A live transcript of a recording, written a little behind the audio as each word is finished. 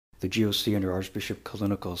The GOC under Archbishop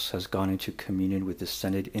Calendarists has gone into communion with the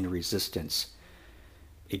Synod in resistance,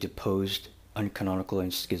 a deposed, uncanonical,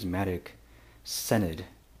 and schismatic Synod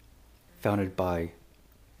founded by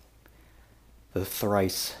the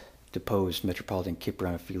thrice deposed Metropolitan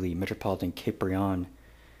Cyprian of Philly. Metropolitan Cyprian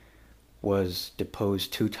was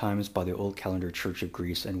deposed 2 times by the Old Calendar Church of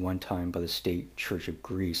Greece and 1 time by the State Church of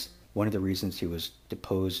Greece. One of the reasons he was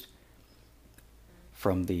deposed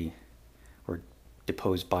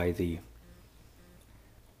deposed by the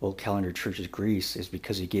Old Calendar Church of Greece is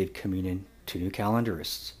because he gave communion to new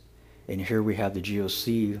calendarists. And here we have the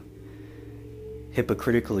GOC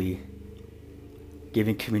hypocritically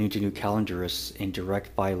giving communion to new calendarists in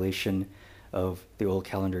direct violation of the Old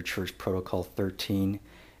Calendar Church Protocol 13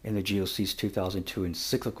 and the GOC's 2002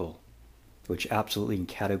 Encyclical, which absolutely in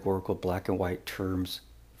categorical black and white terms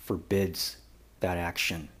forbids that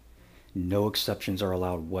action. No exceptions are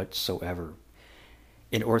allowed whatsoever.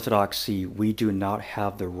 In Orthodoxy, we do not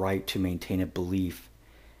have the right to maintain a belief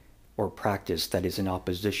or practice that is in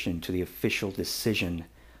opposition to the official decision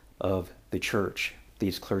of the church.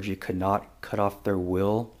 These clergy could not cut off their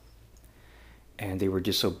will, and they were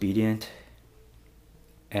disobedient,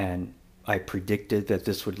 and I predicted that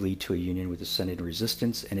this would lead to a union with the Synod in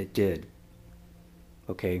resistance, and it did.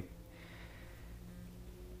 Okay?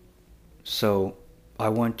 So I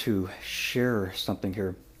want to share something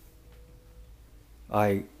here.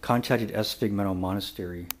 I contacted Esfigmeno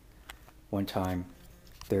Monastery one time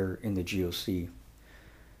there in the GOC,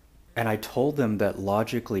 and I told them that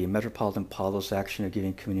logically Metropolitan Pavlos' action of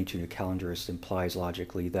giving communion to new calendarists implies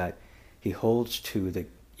logically that he holds to the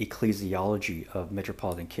ecclesiology of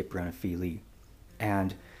Metropolitan Cyprian of Philly.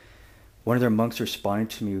 And one of their monks responded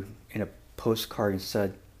to me in a postcard and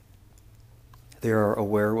said they are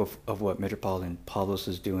aware of what Metropolitan Pavlos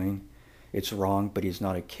is doing. It's wrong, but he's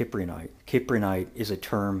not a Cyprianite. Cyprianite is a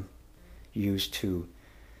term used to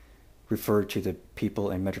refer to the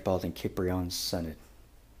people in Metropolitan Cyprian's Synod.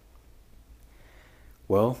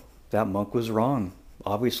 Well, that monk was wrong,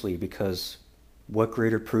 obviously, because what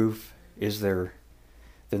greater proof is there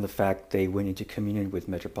than the fact they went into communion with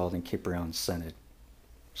Metropolitan Cyprian's Synod?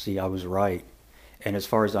 See, I was right. And as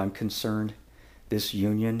far as I'm concerned, this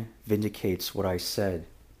union vindicates what I said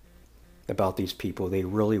about these people. They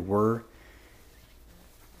really were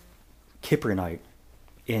Cyprianite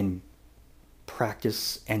in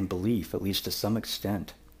practice and belief, at least to some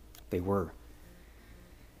extent. They were.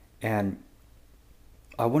 And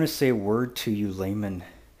I want to say a word to you laymen.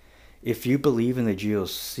 If you believe in the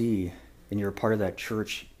GOC and you're a part of that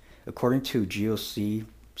church, according to GOC,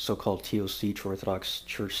 so-called TOC, True Orthodox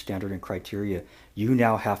Church Standard and Criteria, you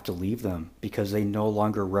now have to leave them because they no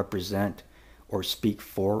longer represent or speak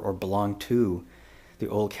for or belong to the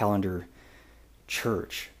Old Calendar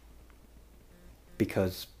Church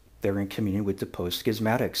because they're in communion with deposed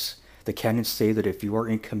schismatics. The canons say that if you are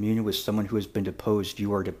in communion with someone who has been deposed,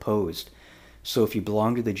 you are deposed. So if you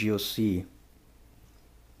belong to the GOC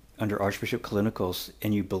under Archbishop Calendarists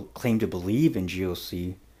and you claim to believe in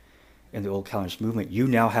GOC and the Old Calendarist movement, you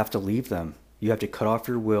now have to leave them. You have to cut off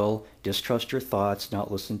your will, distrust your thoughts,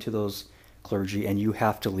 not listen to those clergy, and you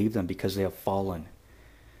have to leave them because they have fallen.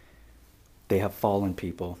 They have fallen,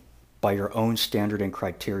 people, by your own standard and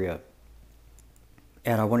criteria.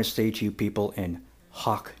 And I want to say to you people in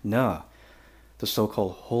HOCNA, the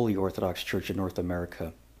so-called Holy Orthodox Church in North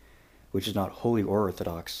America, which is not holy or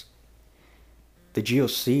orthodox, the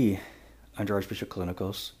GOC under Archbishop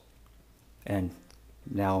Calendarists and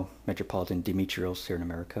now Metropolitan Demetrios here in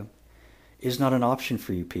America is not an option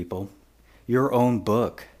for you people. Your own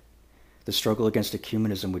book, The Struggle Against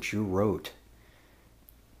Ecumenism, which you wrote,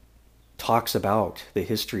 talks about the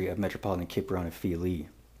history of Metropolitan Cyprian of Philly,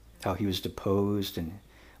 how he was deposed and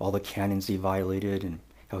all the canons he violated and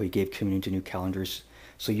how he gave communion to new calendars.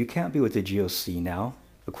 So you can't be with the GOC now.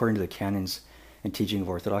 According to the canons and teaching of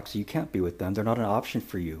Orthodoxy, you can't be with them. They're not an option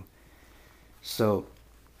for you. So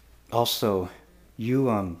also, you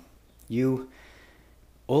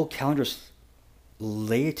Old Calendarist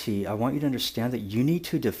laity, I want you to understand that you need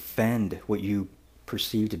to defend what you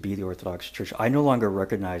perceive to be the Orthodox Church. I no longer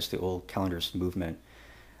recognize the Old Calendarist movement.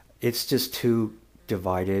 It's just too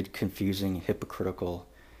divided, confusing, hypocritical.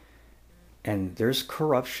 And there's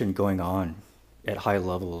corruption going on at high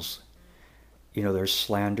levels. You know, there's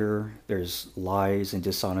slander, there's lies and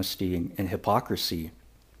dishonesty and hypocrisy.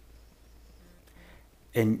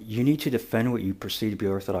 And you need to defend what you perceive to be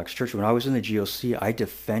the Orthodox Church. When I was in the GOC, I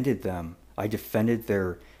defended them. I defended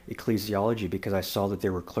their ecclesiology because I saw that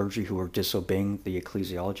there were clergy who were disobeying the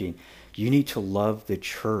ecclesiology. You need to love the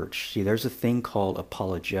church. See, there's a thing called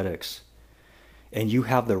apologetics. And you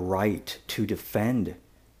have the right to defend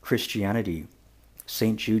Christianity.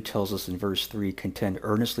 St. Jude tells us in verse 3, contend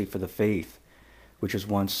earnestly for the faith which was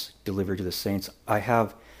once delivered to the saints. I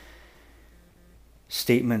have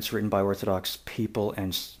statements written by Orthodox people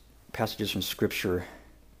and passages from Scripture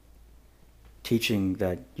teaching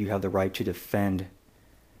that you have the right to defend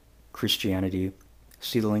Christianity.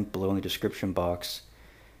 See the link below in the description box.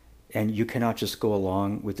 And you cannot just go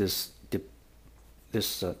along with this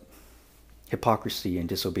hypocrisy and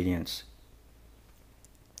disobedience.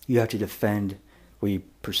 You have to defend what you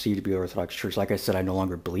perceive to be the Orthodox Church. Like I said, I no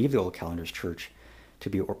longer believe the old Calendarists Church to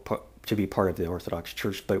be part of the Orthodox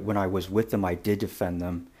Church, but when I was with them, I did defend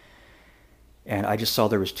them. And I just saw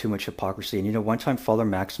there was too much hypocrisy. And you know, one time Father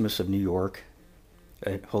Maximus of New York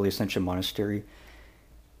at Holy Ascension Monastery,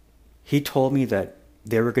 he told me that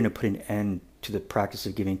they were going to put an end to the practice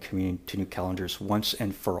of giving communion to new calendars once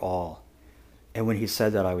and for all. And when he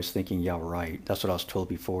said that, I was thinking, yeah, right. That's what I was told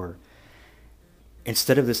before.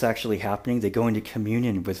 Instead of this actually happening, they go into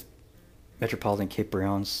communion with Metropolitan Cape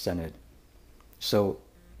Breton's Synod. So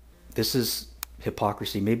this is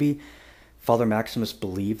hypocrisy. Maybe Father Maximus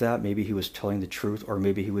believed that. Maybe he was telling the truth, or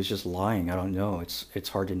maybe he was just lying. I don't know. It's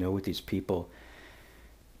hard to know with these people.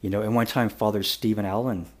 You know, and one time Father Stephen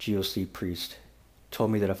Allen, GOC priest, told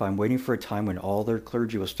me that if I'm waiting for a time when all their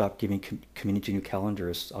clergy will stop giving communion to new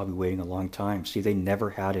calendarists, I'll be waiting a long time. See, they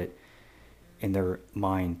never had it in their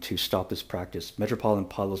mind to stop this practice. Metropolitan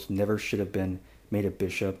Pavlos never should have been made a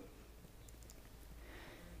bishop.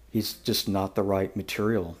 He's just not the right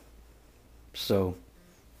material. So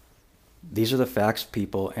these are the facts,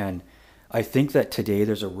 people, and I think that today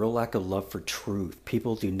there's a real lack of love for truth.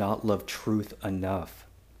 People do not love truth enough.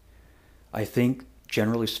 I think,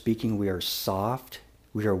 generally speaking, we are soft,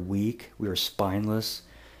 we are weak, we are spineless.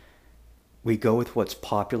 We go with what's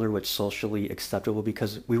popular, what's socially acceptable,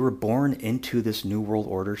 because we were born into this New World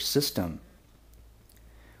Order system.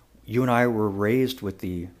 You and I were raised with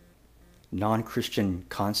the non-Christian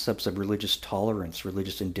concepts of religious tolerance,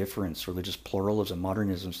 religious indifference, religious pluralism,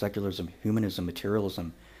 modernism, secularism, humanism,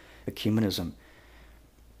 materialism, ecumenism.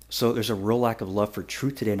 So there's a real lack of love for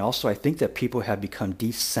truth today. And also I think that people have become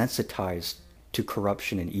desensitized to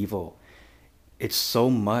corruption and evil. It's so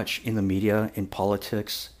much in the media, in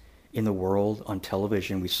politics, in the world, on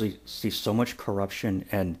television. We see so much corruption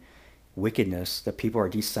and wickedness that people are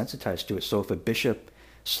desensitized to it. So if a bishop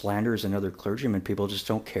slanders another clergyman, people just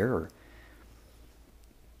don't care.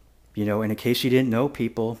 You know, and in case you didn't know,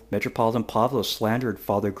 people, Metropolitan Pavlos slandered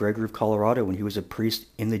Father Gregory of Colorado when he was a priest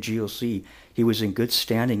in the GOC. He was in good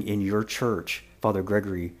standing in your church, Father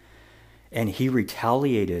Gregory, and he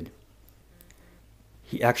retaliated.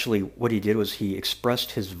 He actually, what he did was he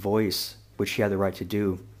expressed his voice, which he had the right to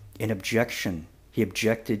do, in objection. He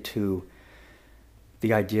objected to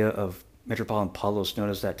the idea of Metropolitan Pavlos, known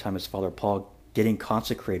as that time as Father Paul, getting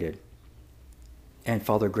consecrated. And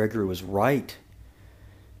Father Gregory was right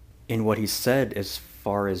in what he said as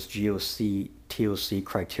far as GOC, TOC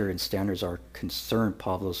criteria and standards are concerned.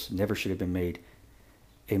 Pavlos never should have been made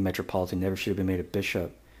a metropolitan, never should have been made a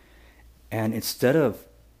bishop. And instead of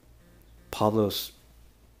Pavlos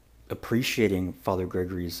appreciating Father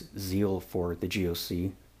Gregory's zeal for the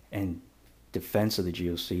GOC and defense of the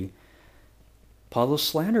GOC, Pavlos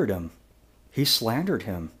slandered him. He slandered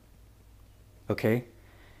him. Okay?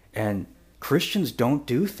 And Christians don't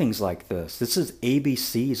do things like this. This is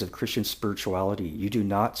ABCs of Christian spirituality. You do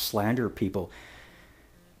not slander people.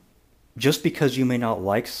 Just because you may not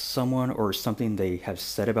like someone or something they have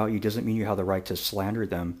said about you doesn't mean you have the right to slander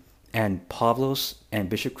them. And Pavlos and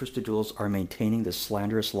Bishop Christodoulos are maintaining this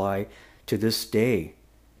slanderous lie to this day,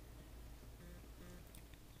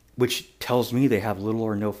 which tells me they have little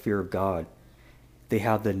or no fear of God. They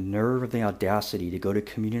have the nerve and the audacity to go to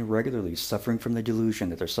communion regularly, suffering from the delusion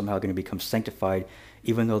that they're somehow going to become sanctified,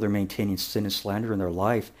 even though they're maintaining sin and slander in their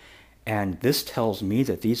life. And this tells me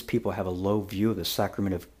that these people have a low view of the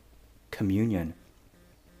sacrament of communion.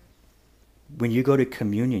 When you go to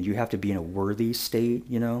communion, you have to be in a worthy state,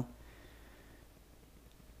 you know.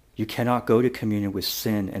 You cannot go to communion with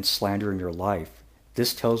sin and slander in your life.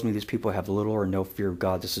 This tells me these people have little or no fear of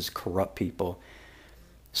God. This is corrupt people.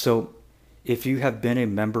 So if you have been a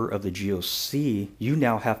member of the GOC, you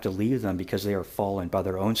now have to leave them because they are fallen by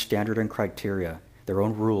their own standard and criteria, their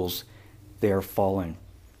own rules. They are fallen.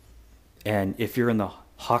 And if you're in the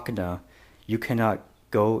HOTCA, you cannot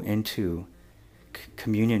go into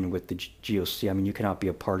communion with the GOC. I mean, you cannot be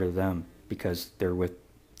a part of them because they're with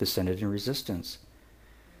the Synod in resistance.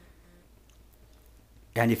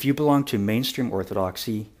 And if you belong to mainstream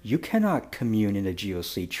Orthodoxy, you cannot commune in a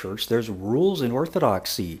GOC church. There's rules in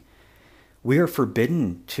Orthodoxy. We are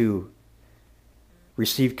forbidden to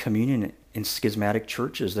receive communion in schismatic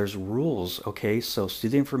churches, there's rules, okay? So see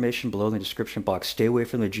the information below in the description box. Stay away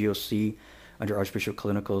from the GOC under Archbishop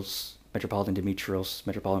Calendarists, Metropolitan Demetrios,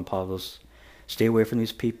 Metropolitan Pavlos. Stay away from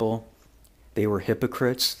these people. They were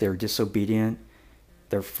hypocrites, they're disobedient,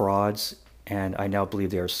 they're frauds, and I now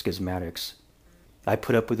believe they are schismatics. I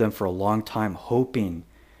put up with them for a long time, hoping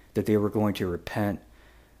that they were going to repent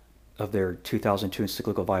of their 2002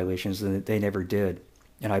 encyclical violations, and they never did.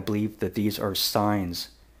 And I believe that these are signs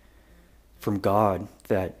from God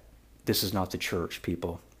that this is not the church,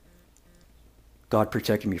 people. God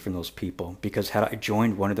protected me from those people, because had I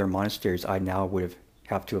joined one of their monasteries, I now would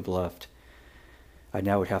have to have left. I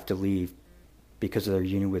now would have to leave because of their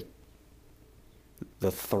union with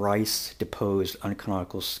the thrice deposed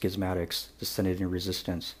uncanonical schismatics, the Synod in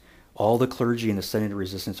Resistance. All the clergy in the Synod in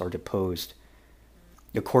Resistance are deposed.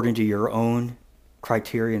 According to your own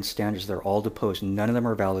criteria and standards, they're all deposed. None of them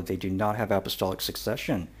are valid. They do not have apostolic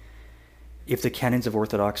succession, if the canons of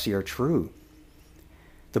Orthodoxy are true.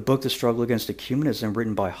 The book, The Struggle Against Ecumenism,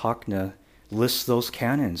 written by HOCNA, lists those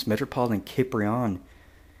canons. Metropolitan Cyprian,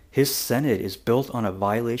 his synod is built on a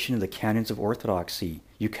violation of the canons of Orthodoxy.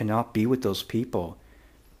 You cannot be with those people.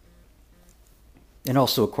 And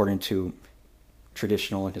also, according to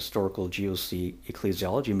traditional and historical GOC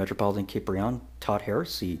ecclesiology, Metropolitan Cyprian taught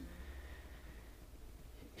heresy.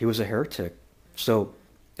 He was a heretic. So,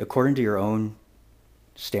 according to your own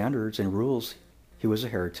standards and rules, he was a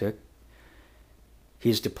heretic. He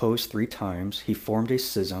is deposed 3 times. He formed a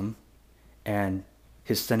schism, and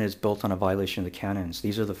his synod is built on a violation of the canons.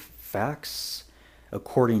 These are the facts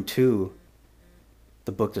according to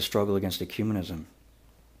the book, The Struggle Against Ecumenism.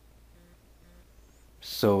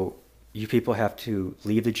 So you people have to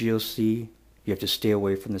leave the GOC. You have to stay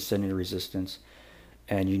away from the Synod of Resistance.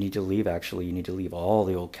 And you need to leave, actually. You need to leave all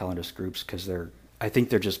the old Calendist groups, because I think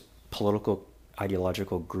they're just political,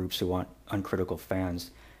 ideological groups who want uncritical fans.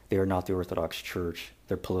 They are not the Orthodox Church.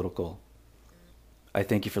 They're political. I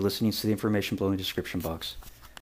thank you for listening. See the information below in the description box.